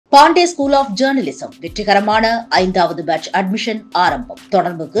Pandey school of journalism வெற்றிகரமான 5வது batch admission ஆரம்பம்.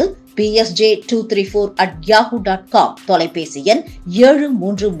 தொடர்புக்கு psj234@yahoo.com. தொலைபேசி எண்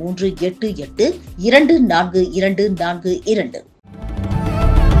 7338824242.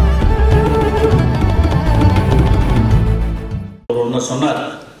 சொன்னார்,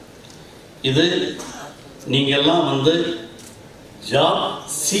 இது நீங்கெல்லாம் ஜாப்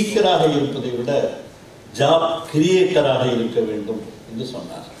சீக்கராக இருப்பதை விட ஜாப் கிரியேட்டராக இருக்க வேண்டும் என்று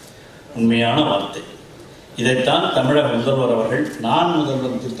சொன்னார். உண்மையான வார்த்தை. இதைத்தான் தமிழக முதல்வர் அவர்கள் நான்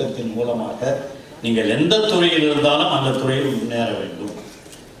முதல்வர் திட்டத்தின் மூலமாக நீங்கள் எந்த துறையில் இருந்தாலும் அந்த துறையில் முன்னேற வேண்டும்.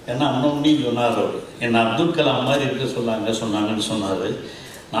 ஏன்னா இன்னொன்னையும் சொன்னார் அவர், என்ன அப்துல் கலாம் மாதிரி இருக்க சொன்னாங்கன்னு சொன்னார்.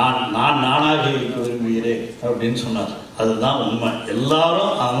 நானாக இருக்க விரும்புகிறேன் அப்படின்னு சொன்னார். அதுதான் உண்மை.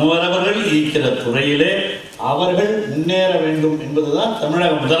 எல்லாரும் அவரவர்கள் இருக்கிற துறையிலே அவர்கள் முன்னேற வேண்டும் என்பதுதான்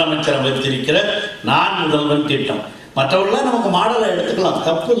தமிழக முதலமைச்சர் வைத்திருக்கிற நான் முதல்வன் திட்டம். மற்றவர்களாம் நமக்கு மாடலை எடுத்துக்கலாம்,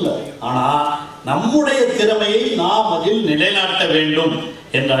 தப்பு இல்லை. ஆனால் நம்முடைய திறமையை நாம் அதில் நிலைநாட்ட வேண்டும்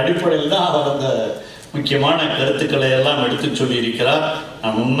என்ற அடிப்படையில் தான் அவர் அந்த முக்கியமான கருத்துக்களை எல்லாம் எடுத்து சொல்லியிருக்கிறார்.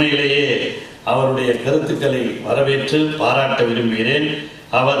 நான் உண்மையிலேயே அவருடைய கருத்துக்களை வரவேற்று பாராட்ட விரும்புகிறேன்.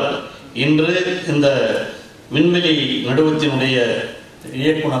 அவர் இன்று இந்த விண்வெளி நடுவத்தினுடைய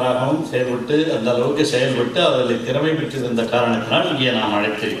இயக்குநராகவும் செயல்பட்டு அந்த அளவுக்கு செயல்பட்டு அதில் திறமை பெற்றிருந்த காரணத்தினால் இங்கே நாம்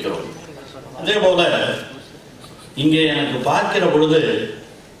அழைத்திருக்கிறோம். அதே போல இங்கே எனக்கு பார்க்கிற பொழுது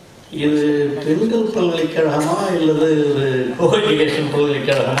இது பெண்கள் பல்கலைக்கழகமா இல்லது ஒரு கோஎஜுகேஷன்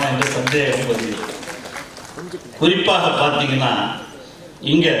பல்கலைக்கழகமா என்ற சந்தேகம் வருகிறது. குறிப்பாக பார்த்தீங்கன்னா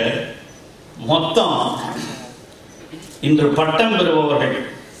இங்க மொத்தம் இன்று பட்டம் பெறுபவர்கள்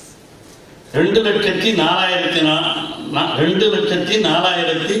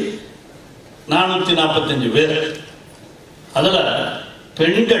 2,04,445 பேர். அதுல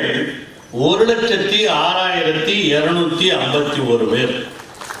பெண்கள் 1,06,251 பேர்.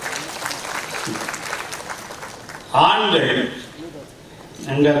 ஆண்கள்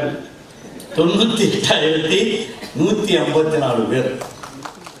 98,154 பேர்.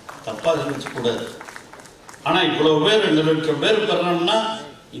 தப்பா சொல்லிச்சு கூடாது. ஆனா இவ்வளவு பேர் 2 லட்சம் பேர் பெறணும்னா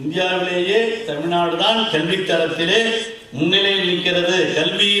இந்தியாவிலேயே தமிழ்நாடு தான் கல்வித்தரத்திலே முன்னிலையில் நிற்கிறது.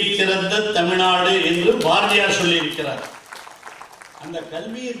 கல்வியில் சிறந்த தமிழ்நாடு என்று பாரதியார் சொல்லியிருக்கிறார். அந்த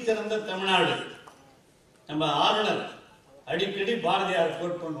கல்வியில் சிறந்த தமிழ்நாடு நம்ம ஆளுநர் அடிக்கடி பாரதியார்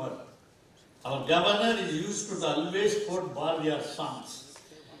கோட் பண்ணுவார். அவர் governor is used to always quote Bharatiya songs.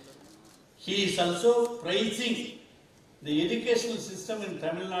 He is also praising the educational system in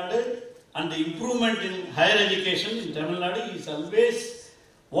Tamil Nadu and the improvement in higher education in Tamil Nadu. He is always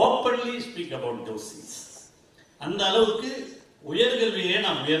openly speak about those things. அந்த அளவுக்கு உயர்கல்வியிலே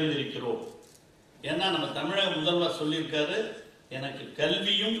நாம் உயர்ந்திருக்கிறோம். ஏன்னா நம்ம தமிழக முதல்வர் சொல்லியிருக்காரு, எனக்கு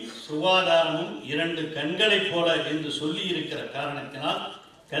கல்வியும் சுகாதாரமும் 2 கண்களைப் போல என்று சொல்லி இருக்கிற காரணத்தினால்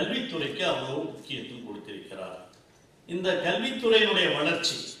கல்வித்துறைக்கு அவ்வளவு முக்கியத்துவம் கொடுத்திருக்கிறார். இந்த கல்வித்துறையினுடைய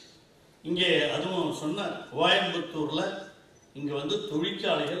வளர்ச்சி இங்கே அதுவும் சொன்ன கோயம்புத்தூர்ல இங்க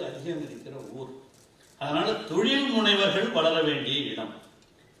தொழிற்சாலைகள் அதிகம் இருக்கிற ஊர். அதனால தொழில் முனைவர்கள் வளர வேண்டிய இடம்.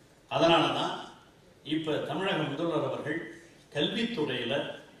 அதனாலதான் இப்ப தமிழக முதல்வர் அவர்கள்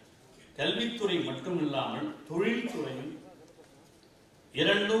கல்வித்துறை மட்டும் இல்லாமல் தொழில்துறையும்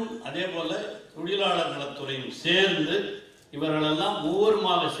இரண்டும் அதே போல தொழிலாளர் நலத்துறையும் சேர்ந்து இவர்களெல்லாம்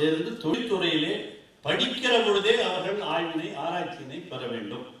ஒவ்வொருமாக சேர்ந்து தொழில்துறையிலே படிக்கிற பொழுதே அவர்கள் ஆராய்ச்சியினை பெற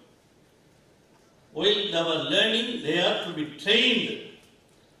வேண்டும். While they are learning, they are to be trained.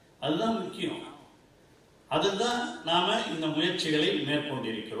 அதுதான் முக்கியம். அதுதான் நாம இந்த முயற்சிகளை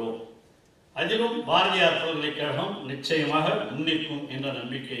மேற்கொண்டிருக்கிறோம். அதிலும் பாரதியார் பல்கலைக்கழகம் நிச்சயமாக முன்னிற்கும் என்ற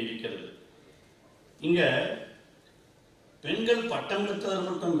நம்பிக்கை இருக்கிறது. இங்க பெண்கள் பட்டம் பெற்றவர்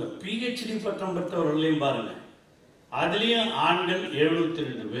மட்டும் இல்லை, PhD பட்டம் பெற்றவர்களையும் பாருங்க. அதுலேயும் ஆண்கள்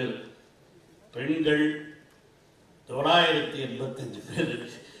 72 பேர், பெண்கள் 985 பேர்.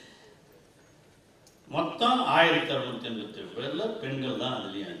 மொத்தம் 1687 பேர்ல பெண்கள் தான்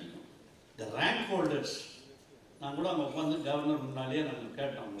அதுலேயும் அதிகம். இந்த ரேங்க் ஹோல்டர்ஸ் நான் கூட அவங்க உட்காந்து கவர்னர் முன்னாலேயே நம்ம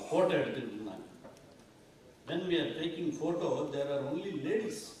கேட்டோம், ஃபோட்டோ எடுத்துக்கிட்டு இருந்தாங்க. When we are taking photo, there are only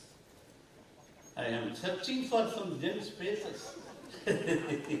ladies. I am searching for some gents faces.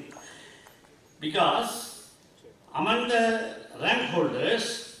 Because among the rank holders,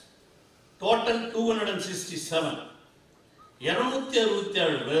 total 267.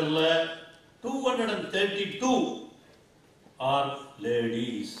 267 பேர்ல 232 are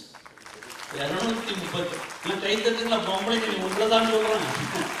ladies. 230 கை தட்டுங்களா பொம்பளைங்க, உங்களதான் சொல்றாங்க.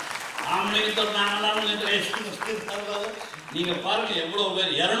 ஆம்பளைங்க நீங்க பாருங்க எவ்வளவு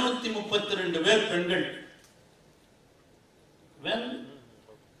பேர், 232 பேர் பெண்கள். When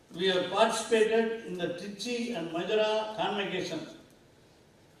we have participated in the Trichy and Madura convocation,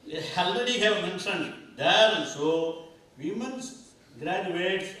 already have mentioned there also women's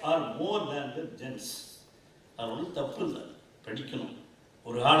graduates are more than the gents. அது ஒன்றும் தப்பு இல்லை, படிக்கணும்.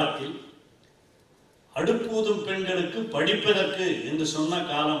 ஒரு காலத்தில் அடுப்பூதும் பெண்களுக்கு படிப்பதற்கு என்று சொன்ன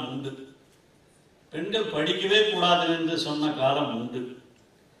காலம் உண்டு. பெண்கள் படிக்கவே கூடாது என்று சொன்ன காலம் உண்டு.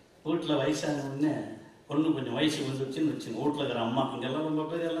 வீட்டில் வயசானவுடனே பொண்ணு கொஞ்சம் வயசு வந்துச்சுன்னு வச்சுங்க, வீட்டில் இருக்கிற அம்மா இங்கெல்லாம் ரொம்ப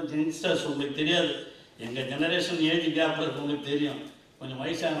பேர் எல்லாம் யங்ஸ்டர்ஸ், உங்களுக்கு தெரியாது, எங்கள் ஜெனரேஷன் ஏஜ் கேப்பில் இருக்கவங்களுக்கு தெரியும். கொஞ்சம்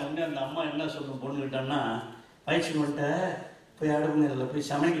வயசான உடனே அந்த அம்மா என்ன சொல்லும் பொண்ணுக்கிட்டன்னா, வயசுக்கு வந்துட்ட போய் அடுப்பு நேரில் போய்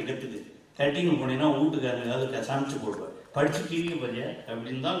சமைக்க கற்றுது, கட்டிங்க போனீங்கன்னா வீட்டுக்காரங்க அதுக்கு சமைச்சு போடுவார், படித்து கீழே போறிய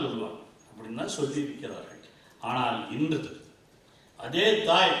அப்படின்னு தான் சொல்லுவாங்க, அப்படின்னு தான் சொல்லி இருக்கிறார்கள். ஆனால் இன்று அதே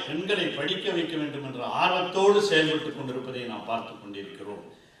தாய் பெண்களை படிக்க வைக்க வேண்டும் என்ற ஆர்வத்தோடு செயல்பட்டு கொண்டிருப்பதை நாம் பார்த்து கொண்டிருக்கிறோம்.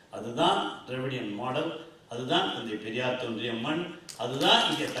 அதுதான் திராவிடியன் மாடல், அதுதான் இந்த பெரியார் தோன்றிய மண், அதுதான்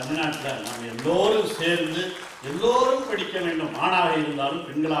இங்கே தமிழ்நாட்டில் நாம் எல்லோரும் சேர்ந்து எல்லோரும் படிக்க வேண்டும், ஆணாக இருந்தாலும்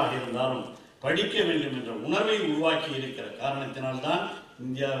பெண்களாக இருந்தாலும் படிக்க வேண்டும் என்ற உணர்வை உருவாக்கி இருக்கிற காரணத்தினால்தான்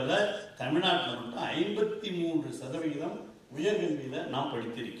இந்தியாவில் தமிழ்நாட்டில் மட்டும் 53% உயர்கல்வியில் நாம்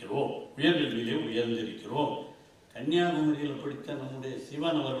படித்திருக்கிறோம், உயர்கல்வியிலே உயர்ந்திருக்கிறோம். கன்னியாகுமரியில் படித்த நம்முடைய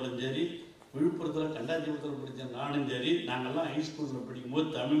சிவன் அவர்களும் சரி, விழுப்புரத்தில் கண்டாச்சிபுரத்தில் படித்த நானும் சரி, நாங்கள்லாம் ஹைஸ்கூலில் படிக்கும்போது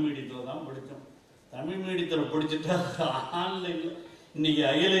தமிழ் மீடியத்தில் தான் படித்தோம். தமிழ் மீடியத்தில் படிச்சுட்டு ஆன்லைனில் இன்னைக்கு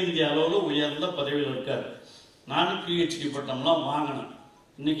அகில இந்திய அளவில் உயர்ந்த பதவியில் இருக்கார். நானும் PhD பட்டம்லாம் வாங்கினேன்.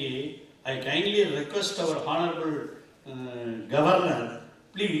 இன்னைக்கு I kindly request our honorable governor,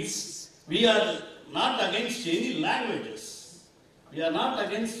 please, we are not against any languages. We are not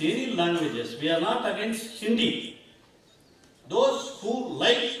against any languages. We are not against Hindi. Those who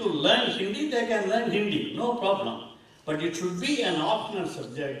like to learn Hindi, they can learn Hindi, no problem. But it should be an optional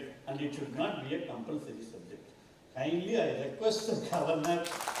subject and it should not be a compulsory subject. Kindly, I request the governor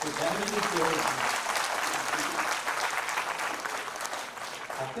to kindly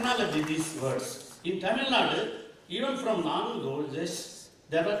acknowledge these words. In Tamil Nadu, even from long ages,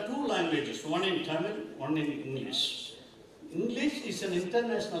 there are two languages, one in Tamil, one in English. English is an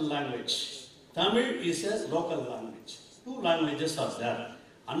international language. Tamil is a local language. Two languages are there.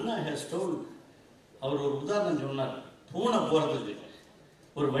 Anna has told, அவர் ஒரு உதாரணம் சொன்னார், பூனை போகிறதுக்கு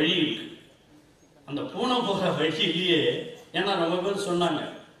ஒரு வழி இருக்கு. அந்த பூனை போகிற வழியிலேயே, ஏன்னா ரொம்ப பேர் சொன்னாங்க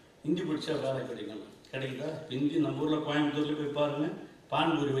ஹிந்தி படித்தா வேலை கிடைக்குதா? ஹிந்தி நம்ம ஊரில் கோயம்புத்தூர்ல போய் பாருங்க,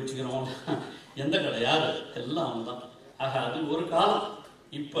 பான்பூரி வச்சுக்கிறோம், எந்த கடை யார் எல்லாம் அவன் தான். ஆக அது ஒரு காலம்.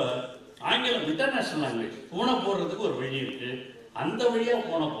 இப்போ ஆங்கிலம் இன்டர்நேஷ்னல் லாங்குவேஜ், பூனை போடுறதுக்கு ஒரு வழி இருக்குது, அந்த வழியாக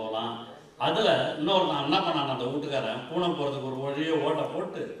பூனை போகலாம். அதில் இன்னொரு நான் என்ன பண்ணான், அந்த வீட்டுக்காரன் பூனை போகிறதுக்கு ஒரு வழியை ஓட்டை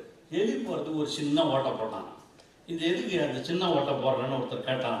போட்டு எலி போகிறதுக்கு ஒரு சின்ன ஓட்டை போட்டான். இது எதுக்கு அந்த சின்ன ஓட்டை போடுறேன்னு ஒருத்தர்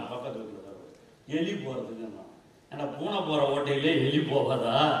கேட்டான் பக்கத்தில் இருக்கிறவர். எலி போகிறதுக்கு, ஏன்னா பூனை போகிற ஓட்டையிலே எலி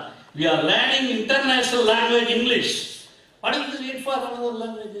போகாதா? We are learning international language English. What is the need for other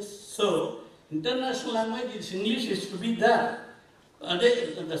languages? So, international language is English is to be there. At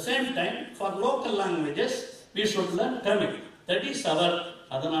the same time, for local languages, we should learn Tamil. That is our,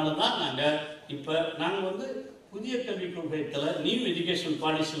 அதனால தான் நாங்கள் வந்து புதிய கல்விக் கொள்கையில் new education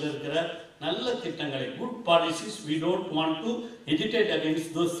பாலிசியில் இருக்கிற நல்ல திட்டங்களை, good policies, we don't want to hesitate against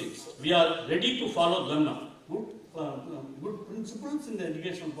those things. We are ready to follow them now. Good principles in the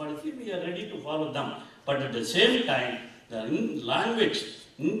education policy, we are ready to follow them. But at the same time, the language,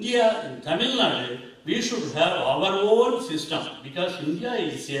 India, in Tamil Nadu, we should have our own system, because India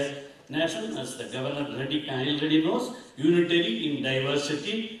is a nation, as the governor already knows, unitary in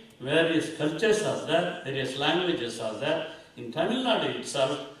diversity, various cultures are there, various languages are there. In Tamil Nadu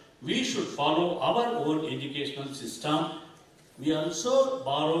itself, we should follow our own educational system. We also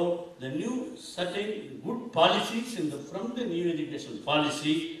borrow the new certain good policies from the new education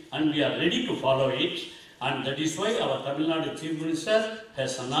policy, and we are ready to follow it. And that is why our Tamil Nadu Chief Minister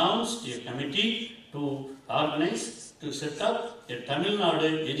has announced a committee to organize, to set up a Tamil Nadu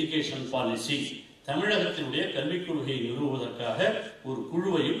education policy. தமிழகத்தினுடைய கல்விக் கொள்கையை நிறுவுவதற்காக ஒரு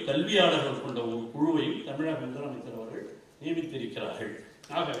குழுவையும், கல்வியாளர்கள் கொண்ட ஒரு குழுவையும் தமிழக முதலமைச்சர் அவர்கள் நியமித்திருக்கிறார்கள்.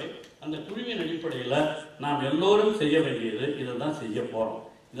 ஆகவே அந்த குழுவின் அடிப்படையில் நாம் எல்லோரும் செய்ய வேண்டியது இதை தான் செய்ய போகிறோம்.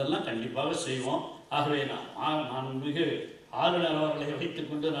 இதெல்லாம் கண்டிப்பாக செய்வோம். ஆகவே நான் மிகு ஆளுநர் அவர்களை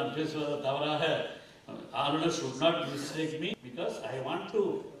வைத்துக்கொண்டு நான் பேசுவதை தவறாக, ஆளுநர் should not mistake me, because I want to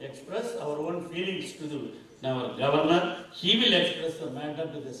express our own feelings to our governor. He will express the matter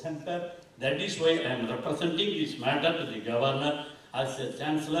to the center. That is why I am representing this matter to the governor. As a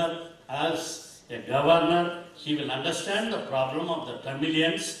chancellor, as a governor, he will understand the problem of the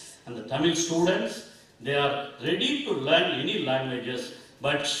Tamilians and the Tamil students. They are ready to learn any languages,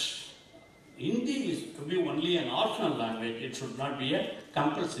 but Hindi is to be only an optional language. It should not be a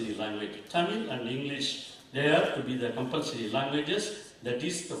compulsory language. Tamil and English, they are to be the compulsory languages. That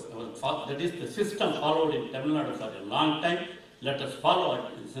is the system followed in Tamil Nadu for a long time. Let us follow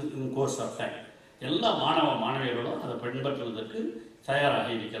it in course of time. எல்லா மாணவியர்களும் அதை பின்பற்றுவதற்கு தயாராக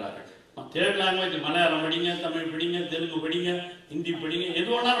இருக்கிறார்கள். Third language Malayalam படிங்க, தமிழ் படிங்க, தெலுங்கு படிங்க, ஹிந்தி படிங்க, எது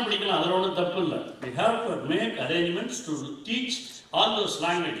வேணாலும் படிக்கலாம், அதில் ஒன்றும் தப்பு இல்லை. We have to make arrangements to teach all those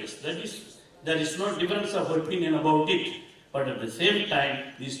languages. There is no difference of opinion about it. But at the same time,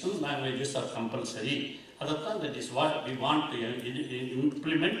 these two languages are compulsory. That is what we want to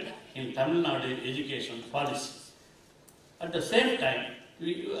implement in Tamil Nadu education policy. At the same time,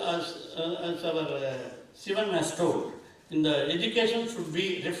 as our Sivan has told, the education should be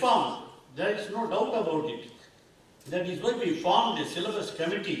reformed. There is no doubt about it. That is why we formed a syllabus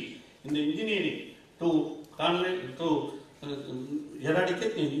committee in the engineering to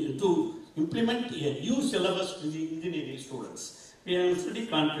eradicate, to implement a new syllabus to the engineering students. We have already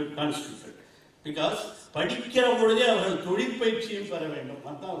constituted. Because படிக்கிற பொழுதே அவர்கள் தொழிற்பயிற்சியும் பெற வேண்டும்.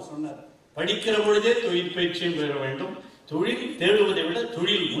 அதான் அவர் சொன்னார், படிக்கிற பொழுதே தொழிற்பயிற்சியும் பெற வேண்டும். தொழில் தேடுவதை விட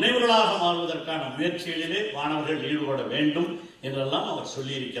தொழில் முனைவர்களாக மாறுவதற்கான முயற்சிகளிலே மாணவர்கள் ஈடுபட வேண்டும் என்றெல்லாம் அவர்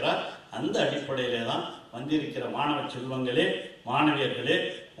சொல்லியிருக்கிறார். அந்த அடிப்படையிலே தான் வந்திருக்கிற மாணவ செல்வங்களே, மாணவியர்களே,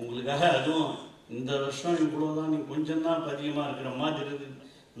 உங்களுக்காக அதுவும் இந்த வருஷம் இவ்வளோதான், நீங்கள் கொஞ்சம் தான் அதிகமாக இருக்கிற மாதிரி இருக்குது.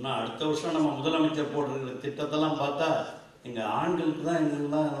 நான் அடுத்த வருஷம் நம்ம முதலமைச்சர் போடுற திட்டத்தெல்லாம் பார்த்தா எங்கள் ஆண்களுக்கு தான்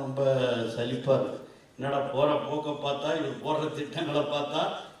எங்களுக்குலாம் ரொம்ப சலிப்பாக இருக்குது. என்னடா போகிற போக்கை பார்த்தா, இவர் போடுற திட்டங்களை பார்த்தா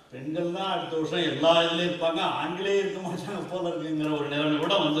பெண்கள் தான் அடுத்த வருஷம் எல்லா இதுலேயும் இருப்பாங்க, ஆண்களே இருக்க மாட்டாங்க போல இருக்குங்கிற ஒரு நிலைமை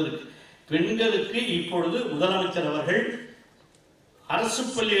கூட வந்திருக்கு. பெண்களுக்கு இப்பொழுது முதலமைச்சர் அவர்கள் அரசு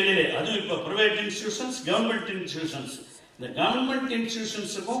பள்ளிகளிலே, அதுவும் இப்போ பிரைவேட் இன்ஸ்டிடியூஷன்ஸ், கவர்மெண்ட் இன்ஸ்டிடியூஷன்ஸ், இந்த கவர்மெண்ட்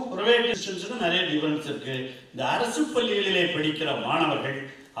இன்ஸ்டிடியூஷன்ஸுக்கும் பிரைவேட் இன்ஸ்டிடியூஷனுக்கும் நிறைய டிஃபரன்ஸ் இருக்கு. இந்த அரசு பள்ளிகளிலே படிக்கிற மாணவர்கள்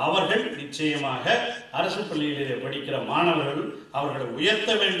அவர்கள் நிச்சயமாக அரசு பள்ளிகளிலே படிக்கிற மாணவர்கள் அவர்களை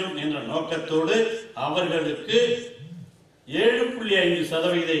உயர்த்த வேண்டும் என்ற நோக்கத்தோடு அவர்களுக்கு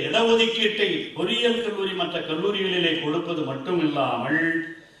 7.5% இடஒதுக்கீட்டை பொறியியல் கல்லூரி மற்ற கல்லூரிகளிலே கொடுப்பது மட்டுமில்லாமல்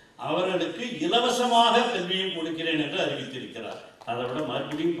அவர்களுக்கு இலவசமாக கல்வியும் கொடுக்கிறேன் என்று அறிவித்திருக்கிறார். அதை விட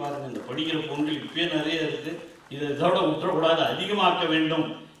மறுபடியும் பாருங்க, இந்த படிக்கிற பொருட்கள் இப்பயே நிறைய இருக்கு, இதோட உற்றக்கூடாது, அதிகமாக்க வேண்டும்.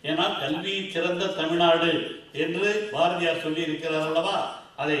 ஏன்னா கல்வி சிறந்த தமிழ்நாடு என்று பாரதியார் சொல்லி இருக்கிறார் அல்லவா,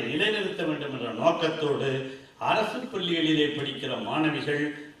 அதை நிலைநிறுத்த வேண்டும் என்ற நோக்கத்தோடு அரசு பள்ளிகளிலே படிக்கிற மாணவிகள்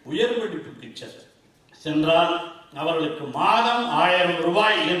உயர்வடிப்புக்கு சென்றால் அவர்களுக்கு மாதம் 1000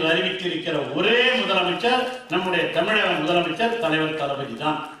 ரூபாய் என்று அறிவித்திருக்கிற ஒரே முதலமைச்சர் நம்முடைய தமிழக முதலமைச்சர் தலைவர் தளபதி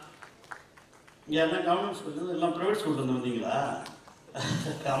தான். இங்க கவர்மெண்ட் ஸ்கூல் எல்லாம் பிரைவேட் ஸ்கூல் இருந்து வந்தீங்களா?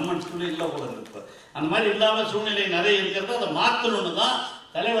 கவர்மெண்ட் ஸ்கூல் இல்ல போல இருக்கு. அந்த மாதிரி இல்லாம சூழ்நிலை நிறைய இருக்கிறது, அதை மாற்றணும்னு தான்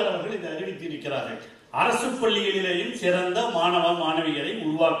தலைவர் அவர்கள் இதை அறிவித்திருக்கிறார்கள். அரசு பள்ளிகளிலேயும் சிறந்த மாணவ மாணவிகளை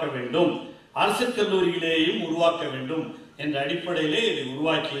உருவாக்க வேண்டும், அரசு கல்லூரியிலேயும் உருவாக்க வேண்டும் என்ற அடிப்படையிலே இதை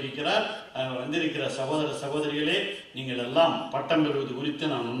உருவாக்கி இருக்கிறார். வந்திருக்கிற சகோதர சகோதரிகளே, நீங்கள் எல்லாம் பட்டம் பெறுவது குறித்து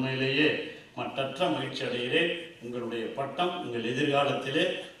நான் உண்மையிலேயே மற்றற்ற மகிழ்ச்சி அடைகிறேன். உங்களுடைய பட்டம் உங்கள் எதிர்காலத்திலே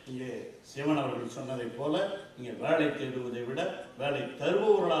இங்கே சிவன் அவர்கள் சொன்னதை போல நீங்கள் வேலை தேடுவதை விட வேலை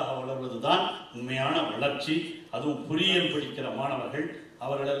தருபவர்களாக வளர்வதுதான் உண்மையான வளர்ச்சி. அதுவும் பொறியியல் படிக்கிற மாணவர்கள்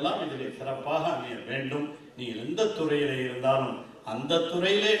அவர்களெல்லாம் இதில் சிறப்பாக அமைய வேண்டும். நீங்கள் எந்த துறையிலே இருந்தாலும் அந்த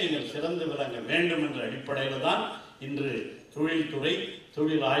துறையிலே நீங்கள் சிறந்து விளங்க வேண்டும் என்ற அடிப்படையில் தான் இன்று தொழில்துறை,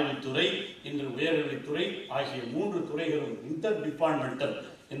 தொழில் ஆய்வுத்துறை, இன்று உயர்கல்வித்துறை ஆகிய 3 துறைகளும் இன்டர் டிபார்ட்மெண்டல்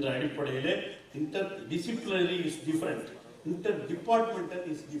என்ற அடிப்படையிலே, inter disciplinary is different, inter departmental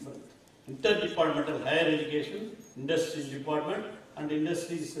is different. Inter departmental higher education, industrial department and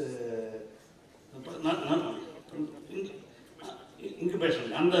industries incubation,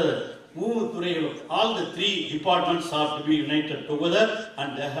 and the 3 துறைகளும், all the 3 departments have to be united together and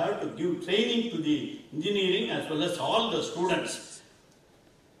they have to give training to the engineering as well as all the students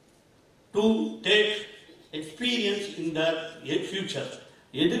to take experience in their future.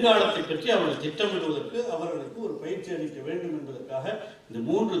 எதிர்காலத்தை பற்றி அவர்கள் திட்டமிடுவதற்கு அவர்களுக்கு ஒரு பயிற்சி அளிக்க வேண்டும் என்பதற்காக இந்த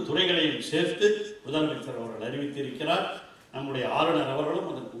 3 துறைகளையும் சேர்த்து முதலமைச்சர் அவர்கள் அறிவித்திருக்கிறார். நம்முடைய ஆளுநர் அவர்களும்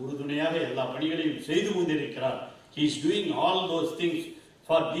அதற்கு உறுதுணையாக எல்லா பணிகளையும் செய்து கொண்டிருக்கிறார். He is doing all those things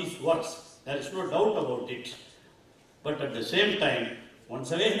for these works. There is no doubt about it. But at the same time,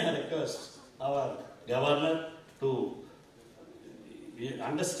 once again I request our governor to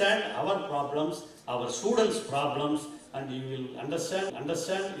understand our problems, our students' problems, and he will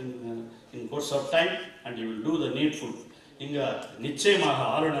understand in course of time, and he will do the needful. இங்க நிச்சயமாக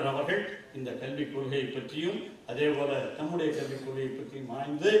ஆளுநர் அவர்கள் இந்த கல்விக் கொள்கையை பற்றியும் அதே போல நம்முடைய கல்விக் கொள்கையை பற்றியும்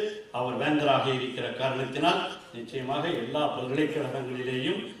ஆய்ந்து அவர் வேந்தராக இருக்கிற காரணத்தினால் நிச்சயமாக எல்லா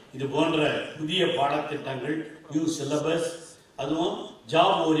பல்கலைக்கழகங்களிலேயும் இது போன்ற புதிய பாடத்திட்டங்கள், நியூ சிலபஸ், அதுவும்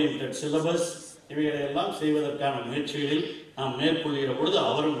ஜாப் ஓரியன்டட் சிலபஸ், இவைகளை எல்லாம் செய்வதற்கான முயற்சிகளில் நாம் மேற்கொள்கிற பொழுது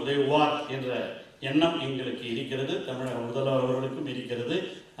அவரும் உதவுவார் என்ற எண்ணம் எங்களுக்கு இருக்கிறது, தமிழக முதல்வர் அவர்களுக்கும் இருக்கிறது.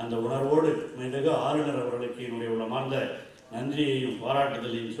 அந்த உணர்வோடு மிக ஆளுநர் அவர்களுக்கு என்னுடைய உள்ளமார்ந்த நன்றியையும்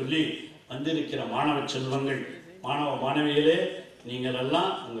பாராட்டுதலையும் சொல்லி, வந்திருக்கிற மாணவ செல்வங்கள், மாணவ மாணவிகளே, நீங்கள்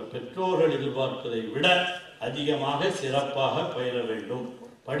எல்லாம் உங்கள் பெற்றோர்கள் எதிர்பார்ப்பதை விட அதிகமாக சிறப்பாக பயில வேண்டும்.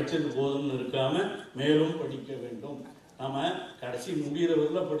 படிச்சது போதும்னு இருக்காம மேலும் படிக்க வேண்டும். நாம கடைசி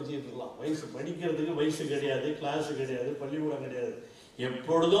முடிகிறவர்கள படிச்சுட்டு இருக்கலாம். வயசு படிக்கிறதுக்கு வயசு கிடையாது, கிளாஸ் கிடையாது, பள்ளிக்கூடம் கிடையாது.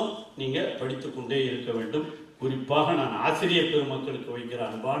 எப்பொழுதும் நீங்க படித்து கொண்டே இருக்க வேண்டும். குறிப்பாக நான் ஆசிரியர் பெருமக்களுக்கு வைக்கிற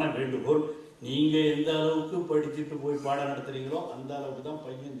அன்பான வேண்டுகோள், நீங்க எந்த அளவுக்கு படிச்சுட்டு போய் பாடம் நடத்துறீங்களோ அந்த அளவுக்கு தான்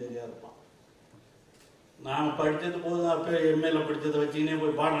பையன் சரியா இருப்பான். நாம படித்தது போது அப்போ எம்ஏல படித்ததை வச்சுக்கினே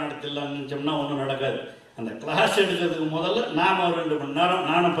போய் பாடம் நடத்திடலாம்னு நினச்சோம்னா ஒன்றும் நடக்காது. அந்த கிளாஸ் எடுக்கிறதுக்கு முதல்ல நாம் ஒரு 2 மணி நேரம்,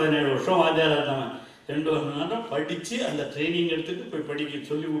 நானும் 17 வருஷம் வாத்தியாராக இருந்தவன், 2 மணி நேரம் படித்து அந்த ட்ரைனிங் எடுத்துட்டு போய் படிக்க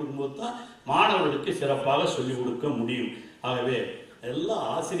சொல்லிக் கொடுக்கும்போது தான் மாணவர்களுக்கு சிறப்பாக சொல்லிக் கொடுக்க முடியும். ஆகவே எல்லா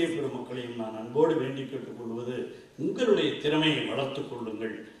ஆசிரியர் பெருமக்களையும் நான் அன்போடு வேண்டி கேட்டுக்கொள்வது, உங்களுடைய திறமையை வளர்த்து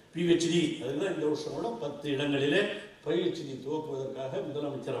கொள்ளுங்கள். PhD அதுதான் இந்த வருஷம் கூட 10 இடங்களிலே PhD துவக்குவதற்காக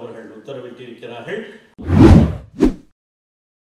முதலமைச்சர் அவர்கள் உத்தரவிட்டிருக்கிறார்கள்.